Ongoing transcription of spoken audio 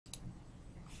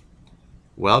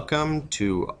Welcome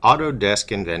to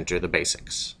Autodesk Inventor, the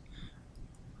basics.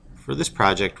 For this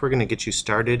project, we're going to get you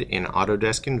started in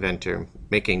Autodesk Inventor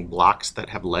making blocks that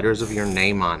have letters of your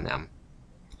name on them.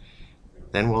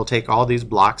 Then we'll take all these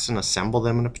blocks and assemble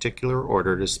them in a particular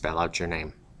order to spell out your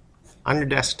name. On your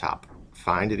desktop,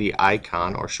 find the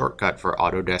icon or shortcut for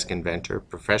Autodesk Inventor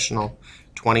Professional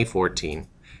 2014. It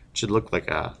should look like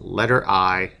a letter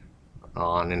I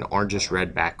on an orangish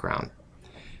red background.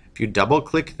 If you double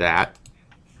click that,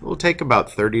 it will take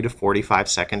about 30 to 45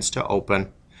 seconds to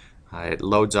open. It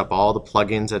loads up all the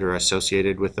plugins that are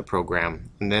associated with the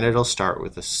program, and then it'll start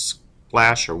with a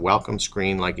splash or welcome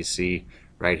screen like you see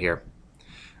right here.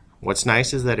 What's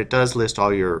nice is that it does list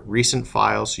all your recent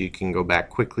files, so you can go back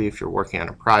quickly if you're working on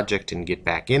a project and get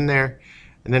back in there,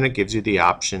 and then it gives you the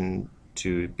option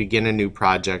to begin a new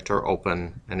project or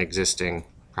open an existing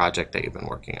project that you've been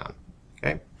working on.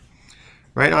 Okay.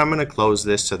 Right now I'm going to close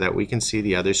this so that we can see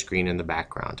the other screen in the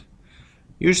background.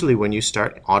 Usually when you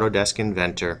start Autodesk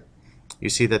Inventor, you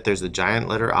see that there's the giant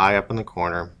letter I up in the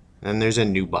corner, and then there's a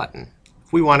new button.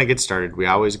 If we want to get started, we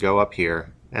always go up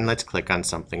here and let's click on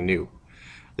something new.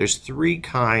 There's three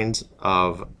kinds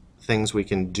of things we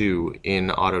can do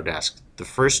in Autodesk. The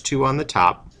first two on the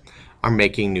top are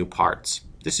making new parts.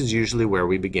 This is usually where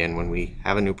we begin when we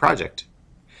have a new project.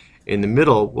 In the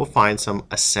middle, we'll find some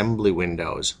assembly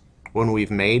windows. When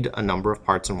we've made a number of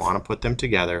parts and want to put them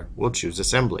together, we'll choose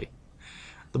assembly.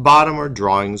 The bottom are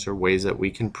drawings or ways that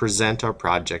we can present our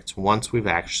projects once we've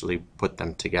actually put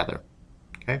them together.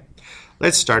 Okay?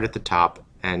 Let's start at the top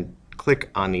and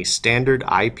click on the standard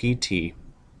IPT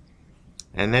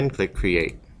and then click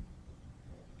Create.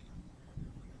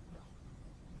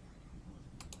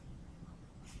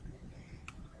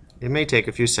 It may take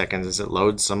a few seconds as it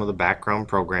loads some of the background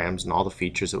programs and all the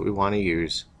features that we want to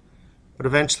use. But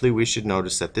eventually we should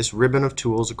notice that this ribbon of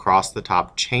tools across the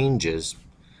top changes,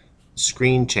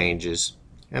 screen changes,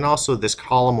 and also this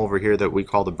column over here that we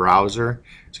call the browser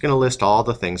is going to list all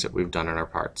the things that we've done in our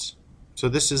parts. So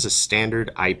this is a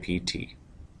standard IPT.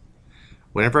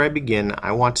 Whenever I begin,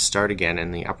 I want to start again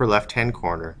in the upper left hand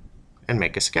corner and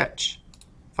make a sketch.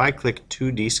 If I click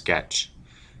 2D sketch,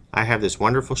 I have this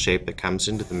wonderful shape that comes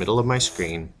into the middle of my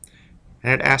screen,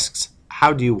 and it asks,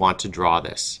 how do you want to draw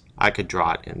this? I could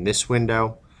draw it in this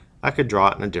window, I could draw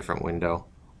it in a different window,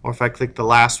 or if I click the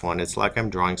last one, it's like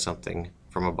I'm drawing something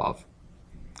from above.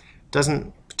 It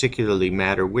doesn't particularly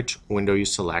matter which window you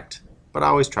select, but I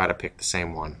always try to pick the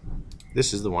same one.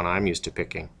 This is the one I'm used to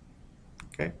picking.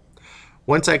 Okay.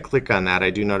 Once I click on that,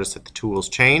 I do notice that the tools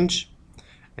change,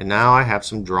 and now I have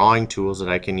some drawing tools that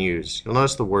I can use. You'll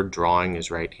notice the word drawing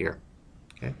is right here.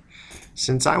 Okay.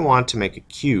 Since I want to make a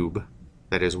cube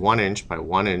that is 1 inch by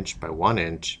 1 inch by 1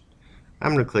 inch,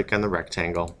 I'm going to click on the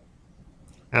rectangle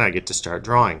and I get to start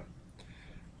drawing.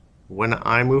 When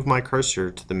I move my cursor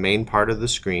to the main part of the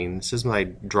screen, this is my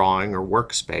drawing or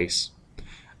workspace,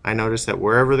 I notice that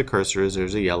wherever the cursor is,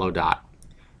 there's a yellow dot.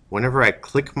 Whenever I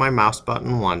click my mouse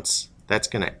button once, that's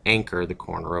going to anchor the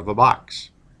corner of a box.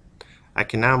 I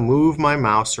can now move my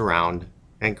mouse around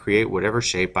and create whatever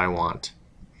shape I want.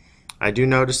 I do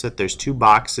notice that there's two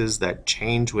boxes that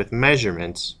change with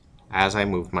measurements as I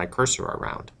move my cursor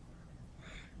around.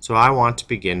 So I want to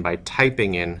begin by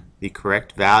typing in the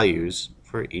correct values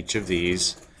for each of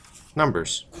these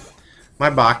numbers.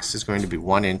 My box is going to be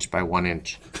 1 inch by 1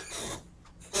 inch.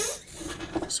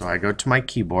 So I go to my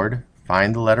keyboard,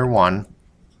 find the letter 1,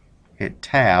 hit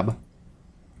Tab,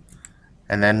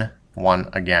 and then 1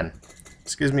 again.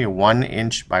 This gives me a 1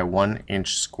 inch by 1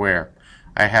 inch square.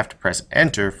 I have to press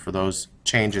Enter for those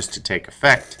changes to take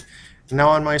effect. Now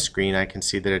on my screen I can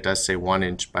see that it does say 1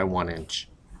 inch by 1 inch.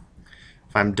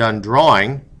 If I'm done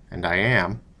drawing, and I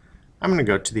am, I'm going to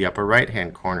go to the upper right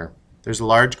hand corner. There's a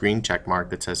large green check mark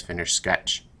that says Finish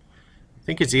Sketch. I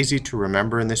think it's easy to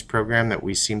remember in this program that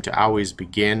we seem to always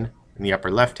begin in the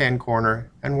upper left hand corner,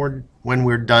 and when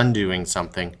we're done doing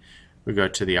something, we go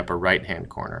to the upper right hand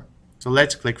corner. So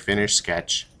let's click Finish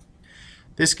Sketch.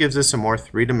 This gives us a more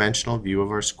three-dimensional view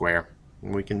of our square,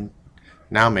 and we can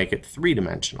now make it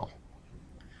three-dimensional.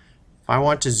 If I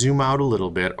want to zoom out a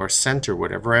little bit or center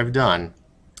whatever I've done,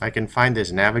 I can find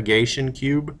this navigation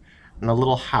cube and a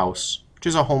little house, which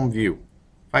is a home view.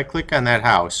 If I click on that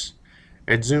house,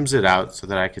 it zooms it out so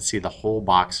that I can see the whole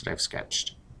box that I've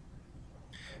sketched.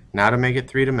 Now to make it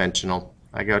three-dimensional,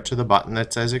 I go to the button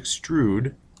that says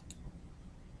Extrude,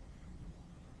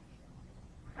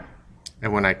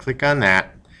 and when I click on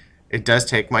that, it does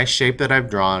take my shape that I've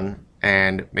drawn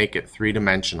and make it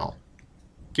three-dimensional.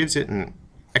 Gives it an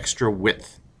extra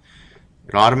width.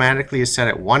 It automatically is set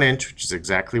at 1 inch, which is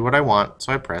exactly what I want,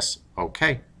 so I press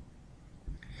OK.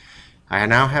 I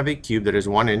now have a cube that is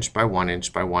 1 inch by 1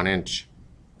 inch by 1 inch.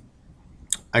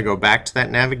 I go back to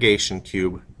that navigation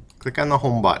cube, click on the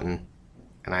home button,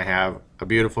 and I have a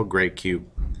beautiful gray cube.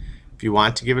 If you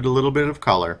want to give it a little bit of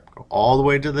color, go all the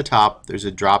way to the top. There's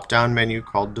a drop down menu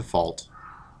called Default.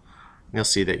 You'll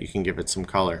see that you can give it some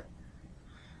color.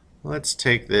 Let's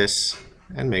take this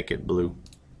and make it blue.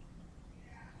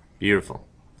 Beautiful.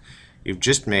 You've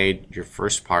just made your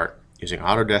first part using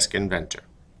Autodesk Inventor.